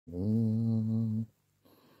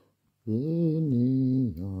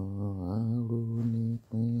ènìyàn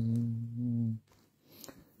arónípin,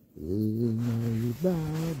 èèyàn ìbá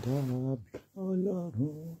dàbí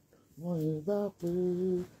Ọlọ́run, wọn ìbá pé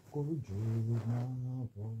kójú máa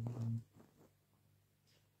bọ̀.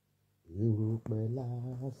 Erùpẹ̀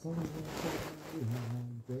lásán lọ́jọ́ máa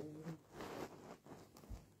jẹ́,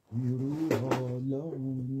 irú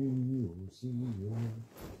Ọlọ́run ni ò sí o.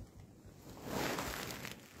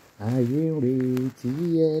 Ayé ń retí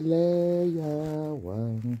ẹlẹ́yà wa,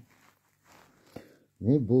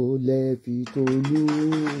 níbo lẹ fi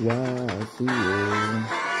t'Olúwa sí o.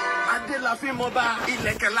 Adé la fi mọ ba,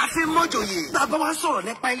 ìlẹ̀kẹ̀ la fi mọ́jòyè. Bàbá wa sọ̀rọ̀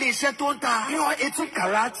nípa ilé-iṣẹ́ tó ń ta pure 18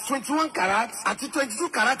 karat, 21 karat àti 22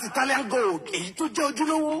 karat Italian gold. Èyí tó jẹ́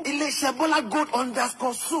ojúlówó. Ilé-iṣẹ́ Bọ́lá gold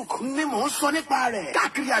underscore souk ni mò ń sọ nípa rẹ̀.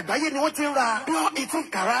 Káàkiri àgbáyé ni wọ́n ti ń ra pure 18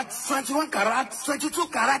 karat, 21 karat, 22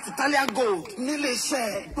 karat Italian gold. Nílé-iṣẹ́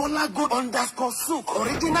Bọ́lá gold underscore souk.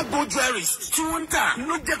 Original gold jewelries tí wọ́n ń tà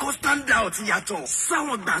ló jẹ́ kó stand out yàtọ̀.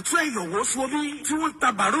 Sáwọn gbàtú ẹ̀yọ̀wọ́ sóbí tí wọ́n ń ta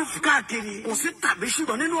bàrúfù káàkiri. Kò sí tàbí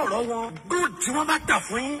ṣùgbọ́n nínú ọ̀rọ̀ wọn. Gold tí wọ́n bá tà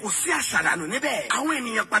fún yín kò sí àṣàdànù níbẹ̀. Àwọn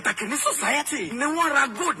ènìyàn pàtàkì ní society ni wọ́n ra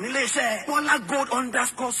gold nílé iṣẹ́ Bọ́lá gold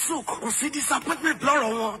underscore souk. Kò sí disappointment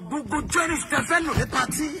lọ́rọ̀ wọn. Gbogbo jewelries tẹ́ fẹ́ lò ní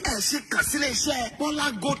patí ẹ̀ ṣe kàn sílé iṣẹ́ Bọ́lá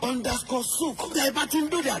gold underscore souk. Tẹ́ ẹ bá ti ń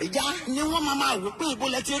dòde àríjá ni wọ́n máa wò pé ibo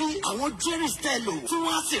lẹ ti rí àwọn jewelries tẹ́ lò tí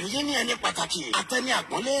wọ́n á sì rí ní ẹni pàtàkì àtẹni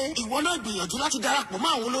àpọ́nlé. Ìwọ náà gbìyànjú láti darapọ̀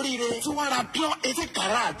mọ́ àwọn olóríire tí wọ́n ra pure 18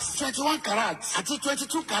 karat, 21 karat àti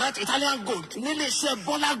 22 karat Italian gold nílé iṣẹ́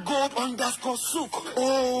Bọ́lá gold underscore souk.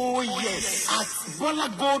 Oh yes, at Bọ́lá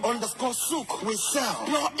gold underscore souk we sell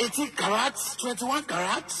pure 18 karat, 21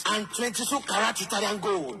 karat and 22 karat Italian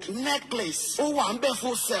gold necklace. Ó wà ń bẹ̀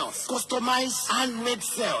full sales, customized handmade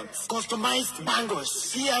sales, customized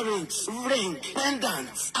bangles, earrings, ring,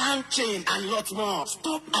 pendants and chain and lot more.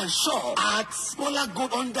 Stop and shop at Bọ́lá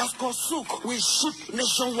gold underscore souk. We ship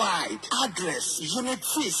nationwide. Address Unit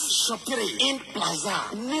 6 Shop 3 in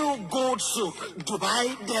Plaza New Gold Souk,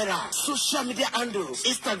 Dubai, Dera. Social media handles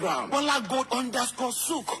Instagram Bọ́lá gold underscore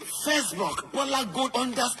souk, Facebook Bọ́lá gold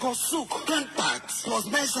underscore souk. Contact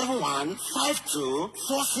 +971 52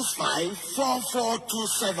 465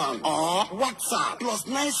 4427 or WhatsApp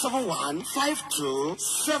 +971 52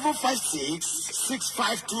 756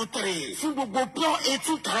 6523. Fún gbogbo pure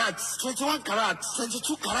 18 karat, 21 karat,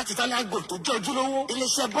 22 karat Italian gold tó jẹ́ ojúlówó,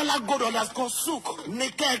 iléeṣẹ́ Bọ́lá gold underscore souk ní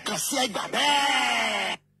kẹ́ẹ̀kan sí ẹgbàá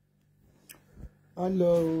bẹ́ẹ̀.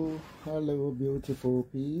 Hello, beautiful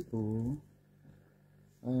people.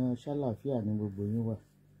 Ṣàlàáfíà ni gbogbo yín wà.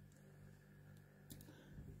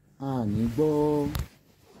 A ní gbọ́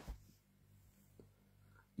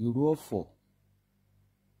irú ọ̀fọ̀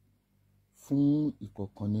fún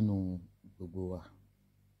ìkọ̀kan nínú gbogbo wa.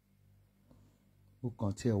 Mo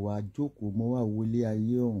kàn tiẹ̀ wá jókòó, mo wá wọlé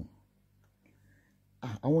ayé ọ̀hún.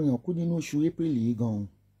 Àwọn èèyàn kú nínú oṣù April yìí gan-an.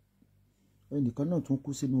 Ẹnìkan náà tún kú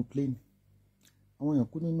sínú plane. Àwọn èèyàn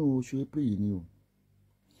kú nínú oṣù April yìí ni o.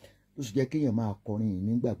 Ló sì jẹ́ kéèyàn máa kọrin yìí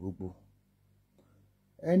nígbà gbogbo.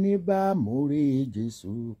 Ẹni bá mórí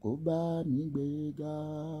Jésù kó bá mi gbé ga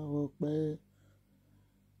ọpẹ́.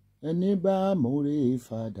 Ẹni bá mórí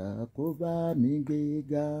Fàdà kó bá mi gbé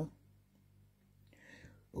ga.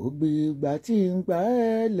 Ògbìgbà tí ń pa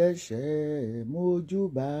ẹlẹ́ṣẹ̀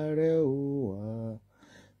mójúbà rẹ̀ ó wà.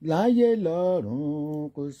 Láyé lọ́run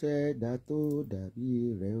kò sẹ́dá tó dàbí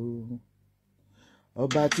rẹ̀ o.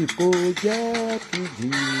 Ọba tí kò jẹ́ kìjì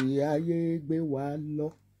ayé gbé wa lọ.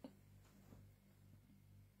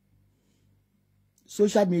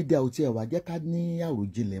 Social media ò tiẹ̀ wá jẹ́ ká ní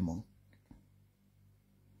àròjinlẹ̀ mọ́.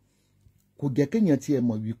 Kò jẹ́ kéèyàn tiẹ̀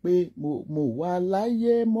mọ̀ wípé mo wà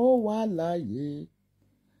láyé, mo wà láyé.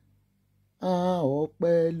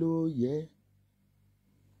 Ọpẹ́ ló yẹ.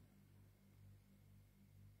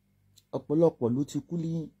 Ọ̀pọ̀lọpọ̀ ló ti kú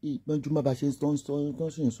ní ìpọ́njú má ba ṣe tán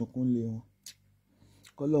sì ń sunkún lé wọn.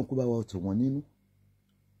 Kọ́lọ́run kó bá wa tù wọ́n nínú.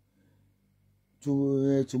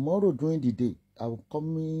 Tomorrow during the day, I will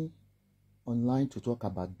come online to talk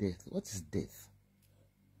about death. What is death?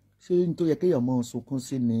 Ṣé n tó yẹ kéèyàn máa sunkún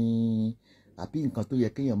sí ni àbí nǹkan tó yẹ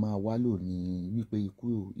kéèyàn máa wá lò ní wípé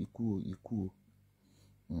ikú o.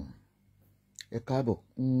 Ẹ káàbọ̀.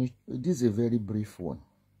 This is a very brief one.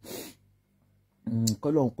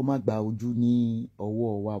 Kọ́lọ́run kó má gba ojú ní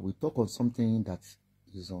ọwọ́ wa. We talk on something that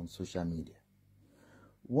is on social media.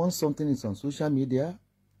 Once something is on social media,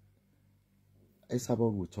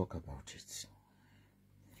 Esabod will talk about it.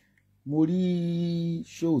 Mo rí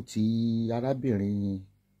show tí arábìnrin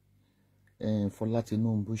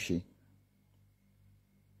Folatinubu ṣe.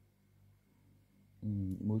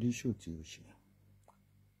 Mo rí show tí ó ṣe.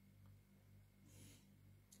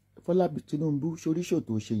 Folatinubu ṣoríṣò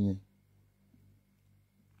tó ṣe yẹn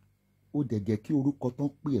ó dẹ̀ jẹ́ kí orúkọ tán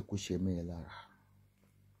pè ẹ́ kó ṣe mẹ́ ẹ lára.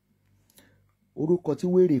 Orúkọ tí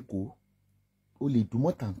wèrè kó o lè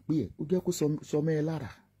dùnmọ́ta ń pè ẹ́ ó jẹ́ kó sọ mẹ́ ẹ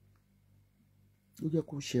lára. Ó jẹ́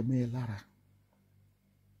kó ṣe mẹ́ ẹ lára.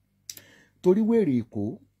 Torí wèrè Èkó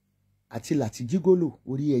àti làtìjígólò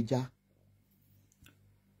orí ẹja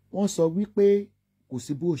wọ́n sọ wípé kò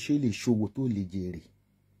sí bó ṣe lè ṣòwò tó lè jèrè.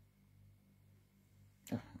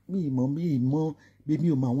 Mi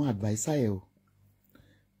ò mọ àwọn adviser ẹ o.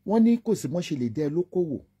 Wọ́n ní kò sí mọ́ ṣe lè dẹ́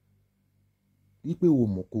lókòwò wípé o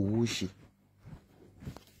mọ̀ kò wó ṣe.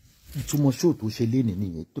 Ìtumọ̀ show tó ṣe lénìí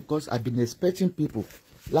nìyẹn, because I've been expecting people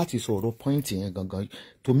láti sọ̀rọ̀ point yẹn gangan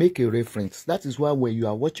to make a reference. That is why when you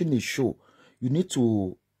are watching a show, you need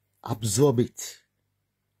to absorb it.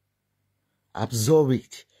 Absorb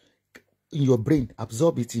it in your brain.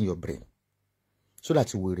 Absorb it in your brain so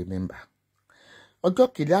that you will remember. Ọjọ́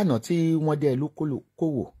kìíní àná tí wọ́n dé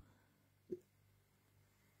lókòwò,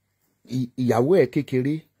 ìyàwó ẹ̀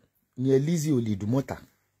kékeré yẹn Lizzy Olèdùmọ́ta,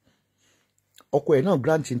 ọkọ ẹ̀ náà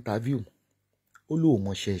grant interview, ó lóun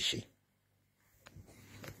mọṣẹ́ ṣe.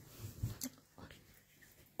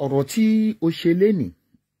 Ọ̀rọ̀ tí ó ṣe lénìí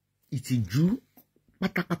ìtìjú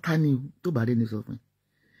pátápátá ni tó bá dé ní sọ fún.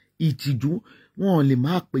 Ìtìjú wọn lè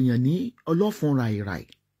máa pèèyàn ní ọlọ́fun ràìràì.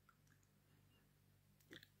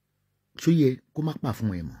 Ṣó yẹ kó má pa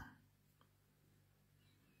fún ẹ mọ́.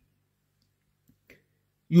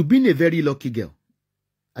 You've been a very lucky girl.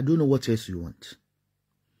 I don't know what else you want.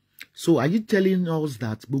 So are you telling us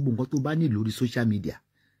that gbogbo nǹkan tó bá ní lórí social media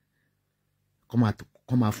kó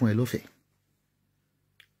máa fún ẹ lọ́fẹ̀ẹ́?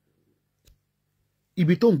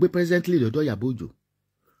 Ibi tó ń gbé presently lọ́dọ̀ Ìyábọ̀ Òjó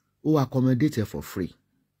ó accommodate for free.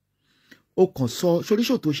 Ó kàn sọ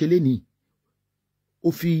ṣoríṣò tó ṣe lénìí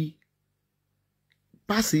ó fi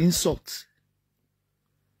pass insult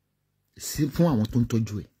sí fún àwọn tó ń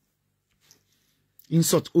tọ́jú ẹ̀.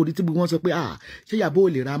 Insult orí tí wọ́n sọ pé ṣé Ìyábọ̀ ò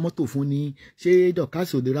lè ra mọ́tò fún ni, ṣé Dorcas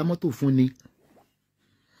ò lè ra mọ́tò fún ni.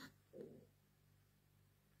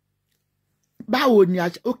 Báwo ni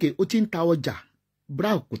okay ó ti ń ta ọjà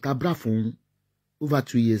bra kò ta bra fún over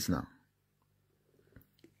 2 years now.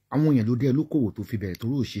 Àwọn èèyàn ló dé lókòwò tó fi bẹ̀rẹ̀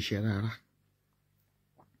torí ò ṣiṣẹ́ rárá.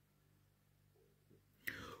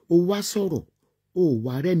 Ó wá sọ̀rọ̀ ó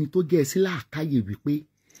wà rẹ́ni tó jẹ́ sí làákàyè wípé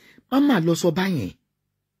má lọ sọ báyẹn.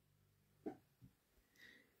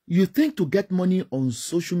 You think to get money on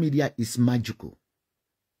social media is magical.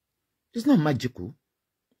 It's not magical.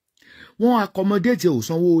 Wọ́n accommodate ò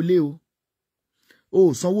sanwó ilé o.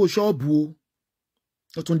 Ó sanwó ṣọ́ọ̀bù o.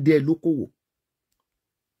 Ó tún dé lókòwò.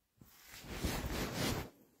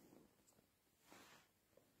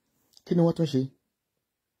 Kí ni wọ́n tún ṣe?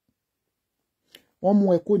 Wọ́n mú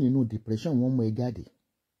ẹ kó nínú depression, wọ́n mú ẹ jáde.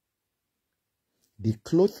 They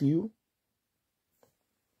clothe you.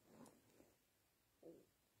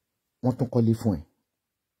 Wọ́n tún kọ́lé fún ẹ.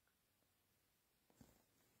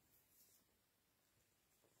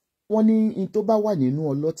 Wọ́n ní in tó bá wà nínú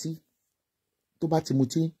ọlọ́tí tó bá ti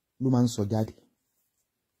mutí ló máa ń sọ jáde.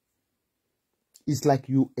 It's like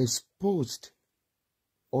you exposed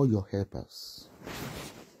all your helpers.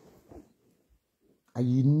 And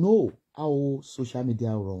you know how social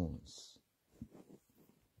media runs.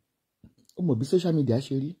 Ó mọ̀ bí social media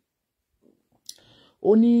ṣe rí.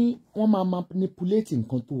 Ó ní wọ́n máa manipulate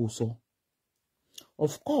nǹkan tó sọ.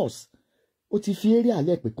 Of course, ó ti fi area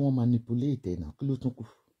alẹ́ pé kí wọ́n manipulate ẹ̀ náà kí ló tún kù.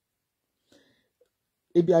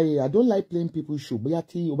 Ebi I don't like playing people's show. Bóyá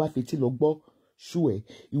tí o bá fetí lọ gbọ́ show ẹ̀,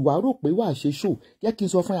 ìwà rò pé wàá ṣe show. Jẹ́ kí n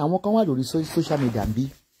sọ fún ẹ, àwọn kan wà lórí social media bí.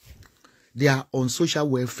 They are on social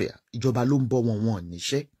welfare. Ìjọba ló ń bọ́ wọn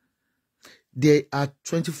níṣẹ́. They are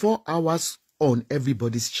 24 hours on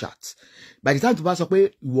everybody's chat. By the time tó bá sọ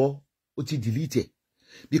pé ìwọ o ti delete ẹ̀,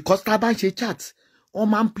 because tá bá ń ṣe chat wọ́n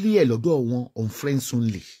máa ń play ẹ̀ lọ́dọ̀ wọn on friends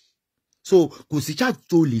only. So kò sí chat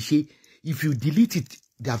tó lè ṣe. If you delete it,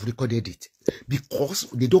 they have recorded it because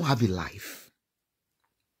they don't have a life.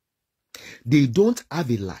 They don't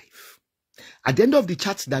have a life. At the end of the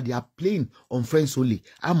chats that they are playing on friends only,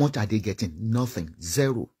 how much are they getting? Nothing.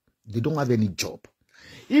 Zero. They don't have any job.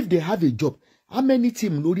 If they have a job, how many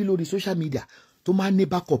team lórí social media tó máa ní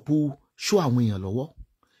backup show àwọn èèyàn lọ́wọ́?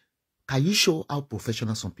 Can you show how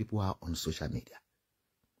professional some people are on social media?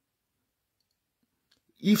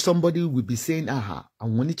 If somebody will be saying, I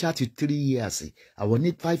want to chat you 3 years, I want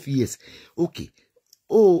it 5 years. Okay.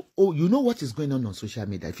 Oh, you know what is going on social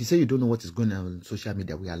media. If you say you don't know what is going on social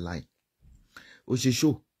media, we are lying. O ṣe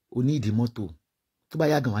show, o ní ìdí mọ́tò. Tó bá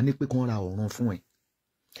yá gan wá ní pé kàn ra ọ̀run fún ẹ.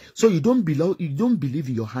 So you don't believe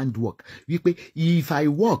in your handwork. Wípé if I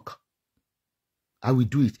work, I will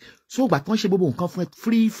do it. So gbà tán ṣe gbogbo nǹkan fún ẹ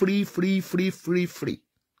free.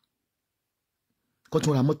 Kó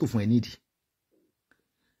tún ra mọ́tò fún ẹ nídìí.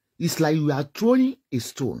 It's like you are throwing a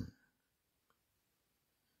stone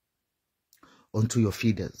onto your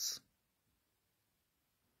feeders.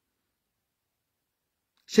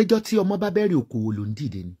 Ṣéjọ́ tí ọmọ bá bẹ̀rẹ̀ òkòwò ló ń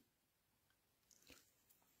dìde ni.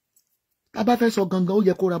 Tá bá fẹ́ sọ gangan ó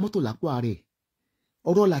yẹ kó ra mọ́tò lápò ààrẹ.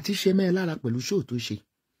 Ọ̀rọ̀ láti ṣe mẹ́ lára pẹ̀lú show tó ṣe.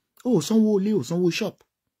 Ó sanwó ilé, ó sanwó shop.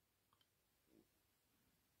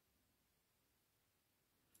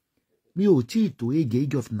 Mi ò tí ì tó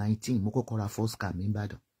age of 19 mo kọ́kọ́ ra first car mi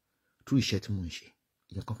Ìbàdàn through iṣẹ́ tí mo ń ṣe.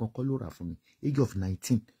 Ìyẹn kankan kọ́ ló rà fún mi. Age of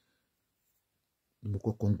 19 ni mo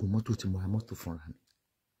kọ́kọ́ ń gun mọ́tò tí mo ra mọ́tò fúnra mi.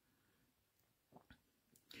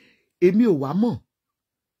 Èmi ò wá mọ̀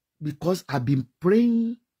because I've been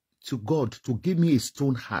praying to God to give me a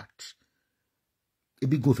stone heart.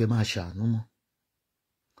 Ebi go fẹ́ máa ṣàánú mọ́.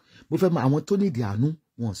 Mo fẹ́ máa àwọn tó nídìí àánú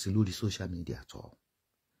wọn sí lórí social media at all.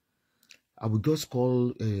 I would just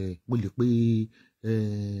call mo lè pé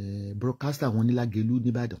broadcaster wọn ní Lágelú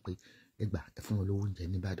nìbàdàn pé ẹ gbà ẹ fún wọn lówó oúnjẹ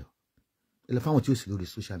nìbàdàn. Ẹ lọ fáwọn tí ó sì lórí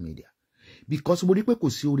social media. Because mo rí pé kò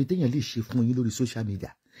sí oore téèyàn lè ṣe fún yín lórí social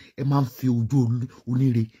media. Ẹ máa ń fi ojú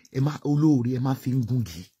oníre, ẹ máa olóore, ẹ máa fi ń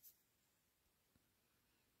gúngi.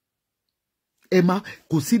 Ẹ máa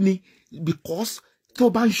kò sí ni because tó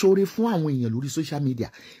bá ń ṣoore fún àwọn èèyàn lórí social media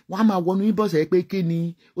wọ́n á máa wọnú inbox ẹ pé kí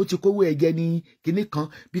ni ó ti kówó ẹ̀jẹ̀ ní kinní kan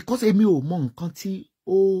because èmi ò mọ nǹkan tí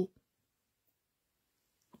ó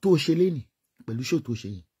tó ṣe lénìí pẹ̀lú show tó ṣe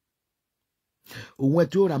yìí. Òun ẹ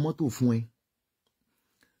tí ó ra mọ́tò fún ẹ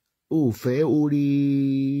ó fẹ́ oore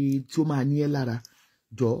tí ó máa ní ẹ lára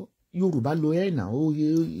jọ Yorùbá lo ẹ̀ náà ó yẹ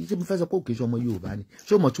ṣé mo fẹ́ sọ pé òkè ṣe ọmọ Yorùbá ni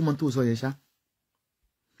ṣé o mọ̀ túmọ̀ tó sọ yẹn ṣá.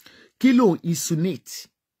 Kí ló insinuate?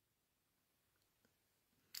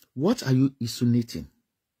 What are you insinuating?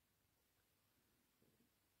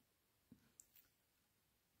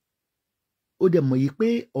 Ó dẹ̀ mọ̀ yìí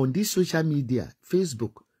pé on this social media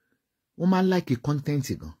Facebook wọ́n máa ń like content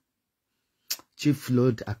gan. Chief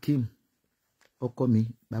Lord Akeem ọkọ mi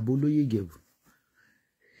bàbá olóyè Ìjẹ̀bú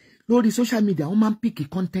lórí social media wọ́n máa ń pick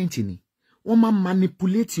content ni wọ́n máa ń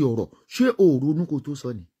manipulate ọ̀rọ̀ ṣé o ronú kó tó sọ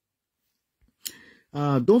ni.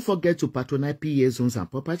 Don't forget to patronize PA Zones and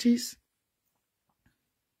Properties.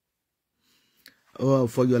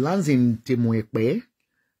 For your lands in Temuepe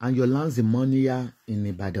and your lands in Monia in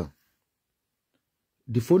Ibadan.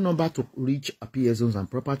 The phone number to reach PA Zones and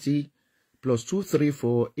Property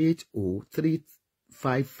 +234 80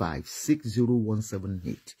 355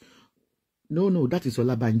 60178. No, that is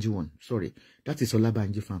Olabanji one. Sorry, that is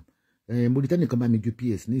Olabanji farm. Mo di tẹ́nìkan bá mi ju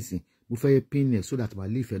PS nísìn. Mo fẹ́ pin it so that my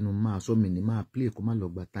leaf ẹnu máa sọ mi ní máa play kó má lọ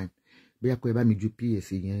gba time. Bóyá kó ẹ bá mi ju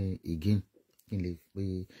PS yẹn again. Kí n lè pé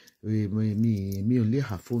mi ò lè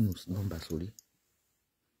ha phone number sorry.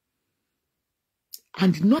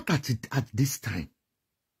 And not at this time.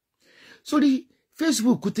 Sorry,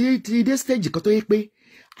 Facebook ti dé stage kan tó yẹ pé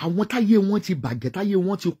àwọn táyé wọn ti bàjẹ́, táyé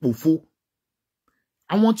wọn ti pòfo.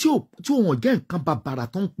 Àwọn tí wọ́n jẹ́ nǹkan bàbàrà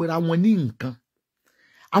tó ń pera wọn ní nǹkan.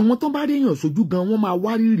 Àwọn tó bá rí èèyàn sójú gan wọ́n máa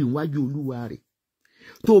wá rírì wájú Olúwa rẹ̀.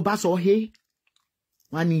 Tó bá sọ he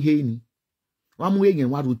wọ́n ní he ni. Wọ́n mú èèyàn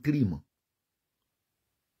wá ro 3 mọ́.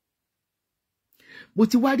 Mo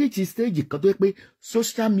ti wá dé ti stage kan tó yẹ pé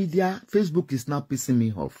social media Facebook is now pissing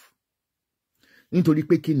me off. Nítorí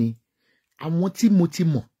pé kí ni àwọn tí mo ti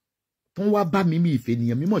mọ̀ tó ń wá bá mi ìfẹ́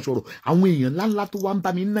ènìyàn mímọ̀ sọ̀rọ̀ àwọn èèyàn ńláńlá tó wá ń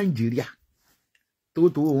bá mi ní Nàìjíríà tó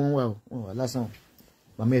wọ́n wà lásán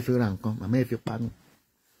màmá ẹ fi ra nǹkan màmá ẹ fi panu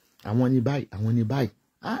àwọn ní báyìí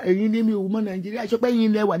ẹ̀yin ní mi ò mọ̀ Nàìjíríà ṣọpẹ́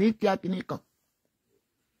yín lẹ wà ní kíá kìíní kan.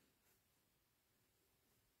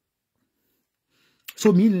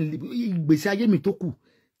 So mi ìgbésí ayé mi tó kù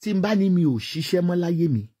tí n bá ní mi ò ṣiṣẹ́ mọ́ láyé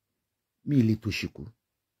mi lè tó ṣìkú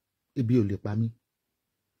ebi ò lè pa mí.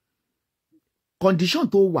 Condition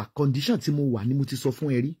tó wà condition tí mo wà ni mo ti sọ fún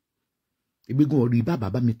ẹ rí. Ebi gan rí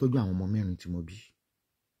bàbá mi tọ́jú àwọn ọmọ 4 tí mo bí.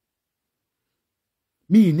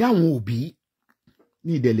 Mi ní àwọn òbí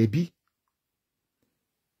ní ìdẹ̀lẹ̀ bí.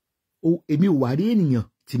 Èmi ò wá rí ènìyàn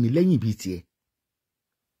tì mí lẹ́yìn bíi tiẹ̀.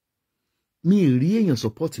 Mi rí èèyàn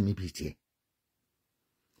support mi bíi tiẹ̀.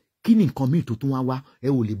 Kí ni nǹkan míì tó tún wá ẹ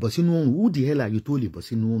ò lè bọ́ sínú oòrùn who the hell are you tó lè bọ́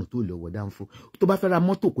sínú oòrùn tó lè wọ̀ dáńfó. Tó bá fẹ́ ra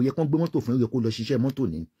mọ́tò kò yẹ kán gbé mọ́tò fún ẹ kó lọ ṣiṣẹ́ mọ́tò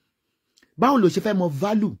ní. Báwo lo ṣe fẹ́ mọ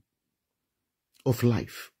value of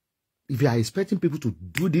life? If you are expecting people to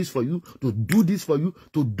do this for you, to do this for you,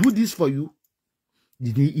 to do this for you,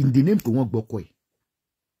 in the name pé wọ́n gbọ́kọ̀ ẹ̀.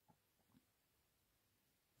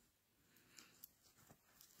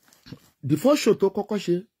 The first show tó kọ́kọ́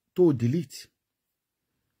ṣe tó delete.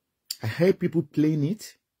 I heard people playing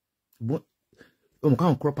it. But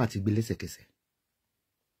káwọn crop àti gbé lẹ́sẹ̀kẹsẹ̀.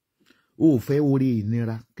 o fẹ́ orí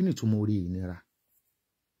ìnira. Kí ni ìtumọ̀ orí ìnira?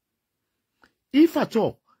 If at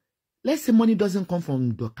all, let's say money doesn't come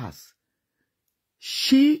from Dorcas,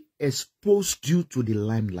 she exposed you to the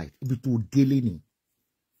limelight. Ibi tó délé ni.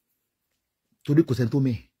 Torí kò sẹ́ni tó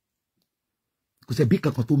mẹ́. Kò sẹ́ bí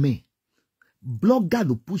kankan tó mẹ́. Blogger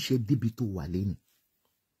ló push débi tó wà lẹ́ni.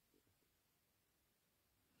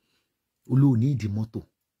 Olóò ní ìdí mọ́tò.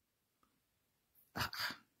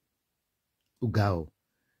 Ó ga o.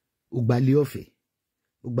 Ó gba ilé ọ̀fẹ́.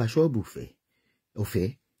 Ó gba ṣọ́ọ̀bù ọ̀fẹ́.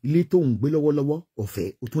 Ilé tó ń gbé lọ́wọ́lọ́wọ́ ọ̀fẹ́.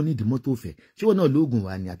 Ó tún ní ìdí mọ́tò ọ̀fẹ́. Ṣé wọ́n náà lóògùn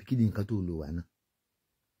wà ní àbí kí ni nǹkan tó lò wà náà?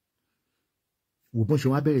 Wò bọ́n ṣe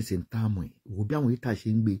wá bẹ̀rẹ̀ sí ń táàmù ẹ̀. Wò bí àwọn ìta ṣe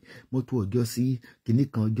ń gbé mọ́tò ọjọ́ sí kìíní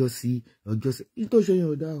kan ọjọ́ sí. Ní tó ṣe yẹn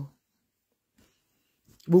ò dá o.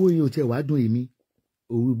 Gbogbo yẹn ò tiẹ̀ wá dùn èmi.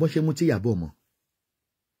 Òru bọ́n ṣe mú tí Ìyábọ̀ mọ̀.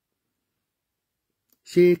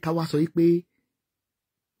 Ṣé ká wá sọ wípé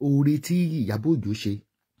oore tí Ìyábọ̀ Òjó ṣe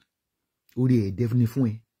oore ẹ̀dẹ́ ni fún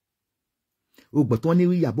ẹ? O gbọ́ tí wọ́n ní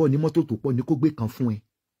Ìyábọ̀ ní mọ́tò tó pọ̀ ní kó gbé kan fún ẹ.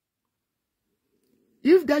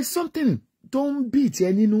 If there is something don't beat ẹ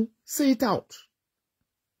nínú, say it out.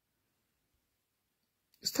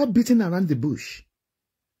 Stop beating around the bush.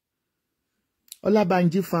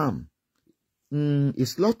 Olabanji farm.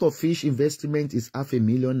 It's lot of fish investment is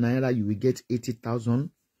 $500,000 naira. You will get 80,000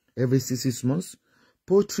 every 6 months.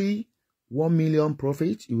 Poultry, 1 million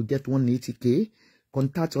profit. You will get 180K.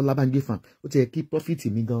 Contact Olabanji farm. Ó ti yẹ kí profit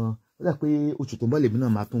mi gan. Ó dà pé oṣù tó ń bọ̀ lèmi náà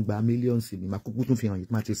máa tún gba millions mi. Máa kúkú tún fi hàn yìí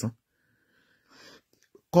máa ti san.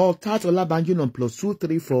 Contact Olabanji on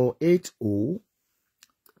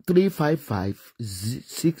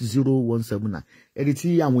 +23480-355-60179. Ẹni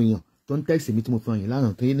tí àwọn èèyàn tó ń text mi tí mo fi hàn yìí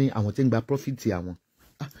lánàá tó ní àwọn tí ń gba profit àwọn.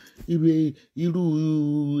 Irú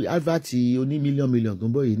advert oní million tó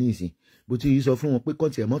ń bọ̀ yìí ní ìsìn. Bó ti sọ fún wọn pé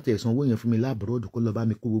kọ́ńtì ẹ̀mọ́tò ẹ̀sánwó yẹn fún mi lábúròdù kó lọ bá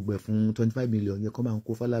mi kó gbogbo ẹ̀ fún 25 million yẹn kọ́ máa ń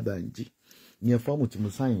kó Fọlábànjí. Ìyẹn fọ́ọ̀mù tí mo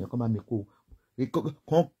sáyìn yẹn kọ́ máa mi kó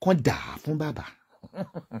kàn dà fún bàbá.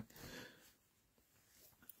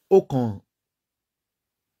 Ó kàn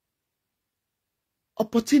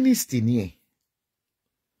opportunist ni ẹ̀.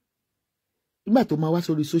 Nígbà tó máa wá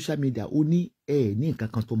sórí social media ó ní ní nǹkan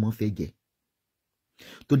kan tó máa ń fẹ́ jẹ.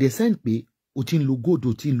 To the sense pé o ti ń lo gold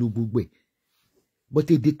o ti ń lo gbogbo ẹ̀. But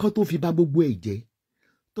èdè kan tó fi bá gbogbo ẹ̀ jẹ́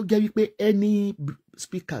tó jẹ́ wípé any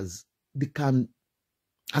speakers they can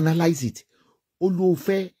analyze it. Ó ló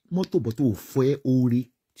fẹ́ mọ́tò bọ̀ tó fẹ́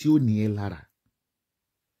oore tí ó ní ẹ lára.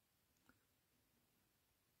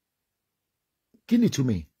 Kí ni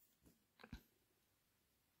ìtumọ̀?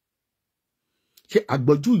 Ṣé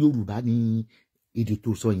àgbọ̀jú Yorùbá ni èdè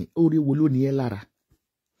tó sọ yẹn? Oore wo ló ní ẹ lára?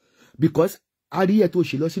 Because a rí ẹ tó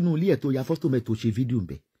ṣe lọ sínú ilé ẹ tó ya fọ́tò mẹ́ tó ṣe fídíò ń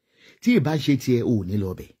bẹ̀. Tí ìbá ṣe tiẹ̀ ò ní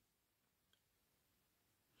lọ bẹ̀.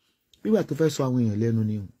 Bíwà tó fẹ́ sọ àwọn èèyàn lẹ́nu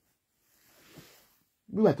ni o.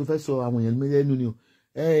 Bíwà tó fẹ́ sọ àwọn èèyàn lẹ́nu ni o.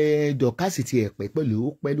 Dorcas ti ẹ̀ pẹ́ pẹ̀lú ó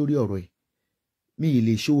pẹ́ lórí ọ̀rọ̀ ẹ̀. Mi ì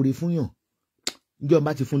lè ṣoore fún yàn. Ǹjọ́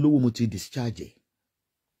bá ti fún lówó mo ti discharge ẹ̀.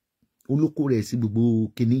 Olóko rẹ̀ sí gbogbo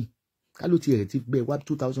kinní. Ká ló ti ẹ̀ ti gbẹ wá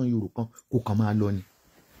 2,000 euro kan kó kàn máa lọ ni.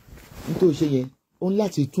 Nítorí ṣe yẹn ó ń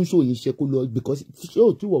láti tún ṣòwò yẹn ṣe kó lọ because ṣé ò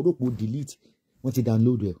tí wọ́n rò pé ó delete wọ́n ti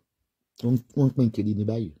download ẹ̀. Wọ́n ń pín kiri ní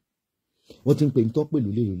báyìí. Wọ́n ti ń pè ní tọ́ pẹ̀lú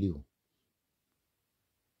lérò o.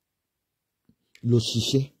 Lọ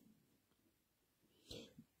ṣiṣẹ́.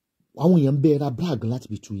 Àwọn èèyàn bẹ́ẹ̀ ra bag láti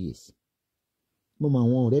bí 2 years. Mo mọ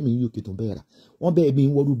àwọn ọ̀rẹ́ mi UK tó bẹ́ẹ̀ rà. Wọ́n bẹ́ẹ̀ mi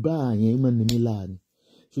wọ́rú bá yẹn mọ́ ní mi láàánú.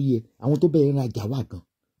 So yẹ àwọn tó bẹ́ẹ̀ ra jà wà gan.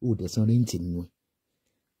 Ó dẹ̀ san rẹ́ǹtì nínú ẹ̀.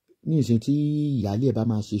 Ní ìsìn tí ìyáálé ẹ̀ bá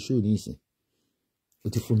máa ṣe show ní ìsìn. Ó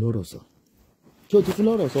ti fún lọ́rọ̀ sọ. Ṣé o ti fún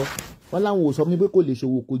lọ́rọ̀ sọ? Wọ́n láwọn ò sọ mi pé kò lè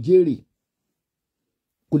ṣòwò kò jèrè.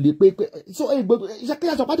 Kò lè pé so iṣẹ́ kí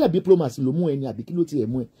aṣọ padà diplomacy ló mú ẹni àbí kí ló ti ẹ̀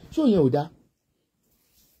mú ẹ. Ṣé òyìn ò dá?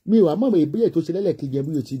 Mi ò wá mọ̀ ìbílẹ̀ tó ṣe lẹ́lẹ̀kejì ẹ̀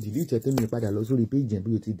bí o ti delete ẹ̀ tó mi padà lọ sórí page ẹ̀ bí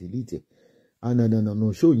o ti delete ẹ̀. No,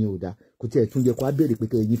 ṣé òyìn ò dá? Kò tí ẹ̀ tún jẹ́ kó á béèrè pé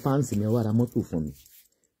kẹ́yìn fáǹsì mi wá ra mọ́tò fún mi.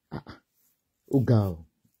 Ó ga ọ́.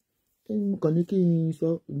 Mo kàn ní kí n sọ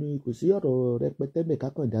ni kò sí ọ̀rọ̀ rẹpẹtẹ bẹ́ẹ̀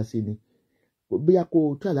kákan dá sí ni. Bóyá kó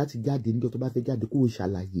o try láti jáde níjọ́ tó bá fẹ́ jáde kó o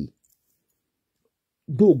ṣàlàyé.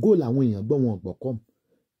 Góòlù àwọn èèyàn gbọ́ wọn ọ̀gbọ̀n kọ́m.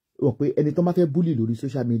 Wọ́n pé ẹni tó bá fẹ́ búlì lórí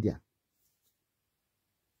social media.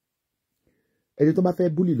 Ẹni tó bá fẹ́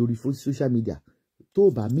búlì lórí social media tó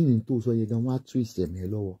bá mìíràn tó sọ yẹn gan wọ́n á twist ẹ̀mí ẹ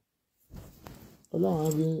lọ́wọ́.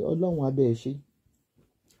 Ọlọ́run abẹ́ ẹ ṣe.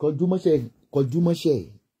 Kọjú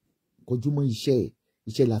mọ́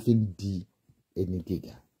iṣẹ́ la fi ń di ẹni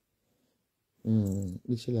gíga.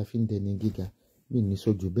 Iṣẹ́ la fi ń di ẹni gíga. Mi ní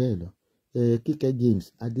sọ jù bẹ́ẹ̀ lọ. Kíkẹ́ James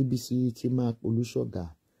Adébísí Tímá Olúṣọ̀gà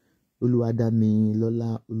Olúwadámilọ́lá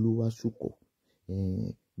Olúwaṣùkọ̀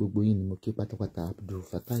gbogbo yín ni mo kí pátápátá Abdul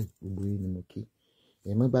Fatai gbogbo yín ni mo kí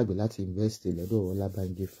ẹ má gbàgbé láti invest lọ́dọ̀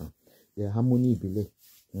Ọlábánjí fan Harmony ìbílẹ̀.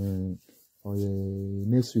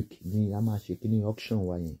 Next week ni a máa ṣe kíní auction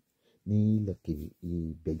wa yẹn ní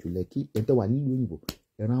Ìbẹ̀jú Lẹ́kì. ẹ tó wà nílùú òyìnbó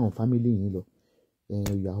ẹ rán àwọn family yín lọ.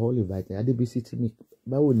 You are all invited. Adébísí Timi,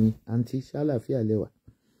 báwo ni àǹtí ṣàlàáfíà lẹ́wà?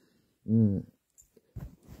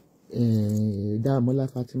 Dáàmọ́lá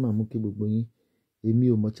Fatima, mú kí gbogbo yín. Èmi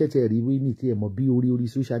ò mọ̀ chẹ́chẹ́ rí wí ní tí ẹ mọ̀ bí orí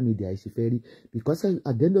social media ṣe fẹ́ rí, because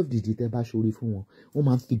at the end of the day tẹ́ bá ṣoore fún wọn wọ́n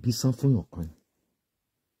máa ń fi bí san fún yàn kan.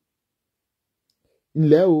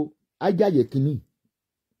 Ǹlẹ́ o ajáyẹ̀ kínní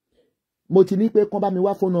mo ti ní pé kán bá mi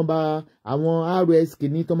wá fóònù nọ́mbà àwọn RS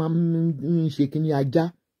kínní tó máa ń ṣe kínní ajá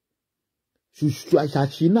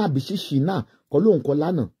ṣàṣìnà àbí ṣìṣìnà kọ́ ló ń kọ́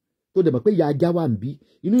lánàá tó dẹ̀ mọ̀ pé ìyá ajá wà ń bí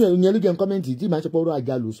inú yẹn ló jẹ́ kọ́mẹ́ǹtì tí màá ṣe pọ́ọ́rọ́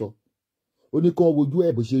ajá ló sọ ó ní kí wọ́n wojú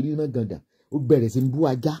ẹ̀ bó ṣe rí iná gàdà ó bẹ̀rẹ̀ sí ń bú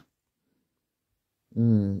ajá.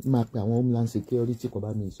 Máa pe àwọn homeland security kan bá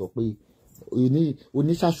mi sọ pé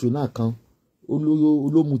oníṣàṣùnà kan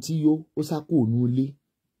olómutí yó ó sá kúrò ní ilé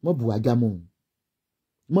mọ́ bù ajá mọ́ òun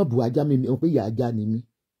mọ́ bù ajá mi pé ìyá ajá ni mí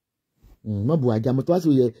mọ́ bù ajá mọ́ tó wá sí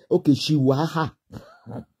yẹ ókè ṣìwáhà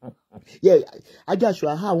ajá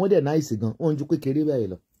ṣùwáhà wọ́n dẹ̀ náìsì gan wọ́n ju kékeré bẹ́ẹ̀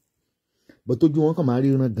lọ bọ́ tójú wọn kàn máa rí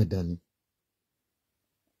rán gàdàn ni.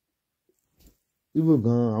 Ibo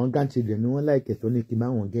gan àwọn grandchildren ni wọ́n láìkẹ̀ tó ní kí n bá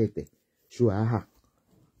wọn gẹ̀ẹ́tẹ̀ ṣùwáhà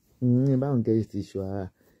bá wọn gẹ̀ẹ́tẹ̀ ṣùwáhà.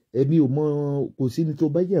 Èmi ò mọ kò sí ní tó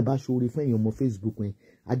bá yẹ̀ bá ṣoore fún èèyàn ọmọ Facebook yẹn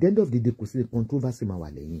at the end of the day kò sí ní controversy máa wà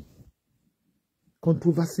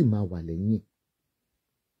lẹ́yìn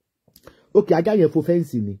ókè ajá yẹn fo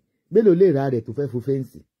fẹ́ǹsì ni mélòó lè ra rẹ̀ tó fẹ́ fo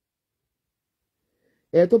fẹ́ǹsì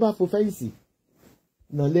tó bá fo fẹ́ǹsì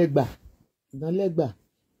nà lẹ́gbà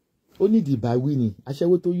ó nídìí ìbáwí ni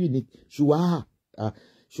aṣẹ́wó tó yù ní ṣùwáhà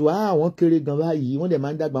wọ́n kéré gan báyìí wọ́n dẹ̀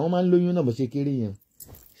máa ń dàgbà wọ́n máa ń lóyún náà bó ṣe kéré yẹn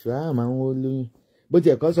ṣùwáhà máa ń lóyún bó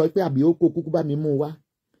tiẹ̀ kọ́ sọ pé àbí ó kó kúkú bá mi mú wá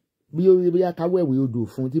bóyá káwẹ̀wé odò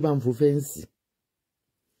fún tí bá ń fo fẹ́ǹsì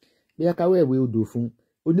bóyá káwẹ̀wé odò fún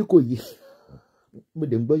Oníkòyí mo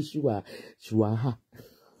dẹ̀ ń gbọ́ ṣùwáhà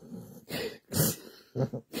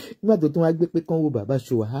nígbà tó tún wá gbé pé kán wo bàbá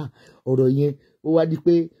ṣùwáhà ọ̀rọ̀ yẹn ó wá di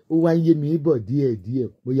pé ó wá ń yé mi bọ̀ díẹ̀díẹ̀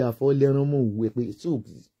bóyá afọ́ lẹ́rán mọ̀ òwe pé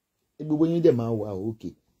sóòpù gbogbo yín dẹ̀ máa wà òkè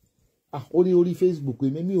orí Facebook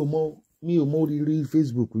yìí mi ò mọ orí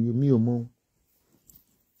Facebook yìí mi ò mọ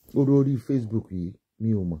orí Facebook yìí mi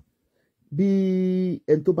ò mọ̀ bí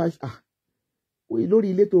ẹni tó bá lórí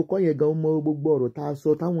ilé tó kọ́ yẹn gan mọ gbogbo ọ̀rọ̀ tá a sọ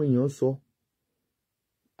táwọn èèyàn sọ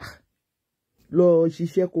lọ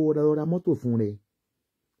ṣiṣẹ́ kó ra mọ́tò fún rẹ̀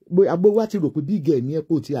agbówó àti rò pé big ẹ̀ ní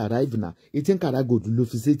airport ti arrive na 18 karat gold ló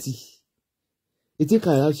fi sétí 18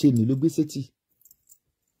 karat ṣe ní ló gbé sétí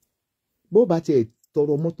bó bá tiẹ̀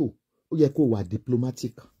tọrọ mọ́tò ó yẹ kó wà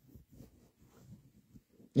diplomatic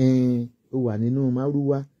ó wà nínú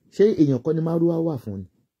márúwá ṣé èèyàn kọ́ ni márúwá wà fún ni.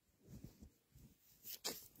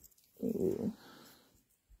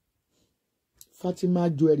 Fatima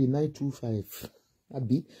Jewelry 925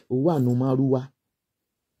 àbí owó àánú márúwá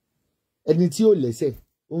ẹni tí ó lẹ́sẹ̀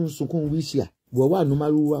ó ń sunkún wíṣíà wọ́n wà nú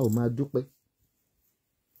márúwá ò máa dúpẹ́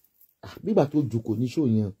bígbà tó jù kò ní ṣó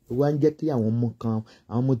yẹn ó wá ń jẹ́ kí àwọn ọmọ kan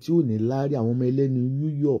àwọn ọmọ tí ò ní láárí àwọn ọmọ ẹlẹ́nu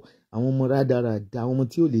yúyọ̀ àwọn ọmọ rádaràda àwọn ọmọ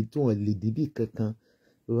tí ò lè tó wọn lè débì kankan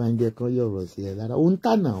ó wá ń jẹ́ kán yọ̀rọ̀ sí ẹ lára ó ń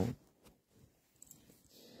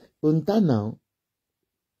tànà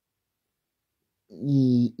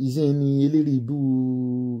ìṣe ni eléré ibú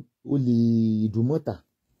olè Ìdúmọ̀tà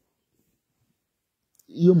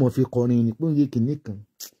yóò mọ̀ fi kọrin ní pọ́n yé kìíní kan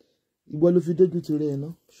ìwọ ló fi dójú ti rẹ̀ ẹ̀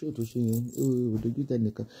náà ṣó tó ṣe yẹn ó dojú tẹ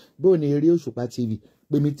nìkan bóò ní eré Òṣùpá TV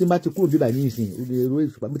pè mí tí n bá ti kúrò bíbà ní ìsìn eré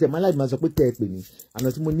Òṣùpá bí tẹ̀ máa láì máa sọ pé tẹ́ ẹ pè mí àná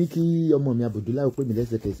tí mo ní kí ọmọ mi Abdullah ó pè mí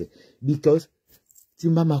lẹ́sẹ̀kẹsẹ̀ because tí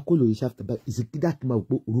n bá máa kó lórí ṣáfù bá ìsìnkídà kí n máa wò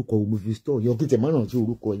pé orúkọ wo mo fi store yọ kí tẹ̀ máa rántí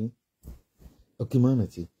orúkọ yín ọkì máa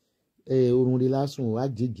rántí orun rí lásùn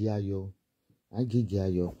àjèjì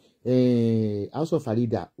ayọ̀ House of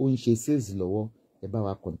Farida ó ń ṣe sales lọ́wọ́ ẹ bá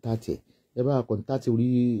wa contact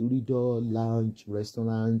orídọ́ lounge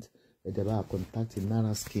restaurant ẹ bá wa contact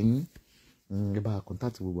Nara Skin ẹ bá wa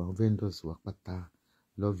contact gbogbo àwọn vendors wa pátá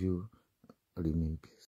love you remain peace.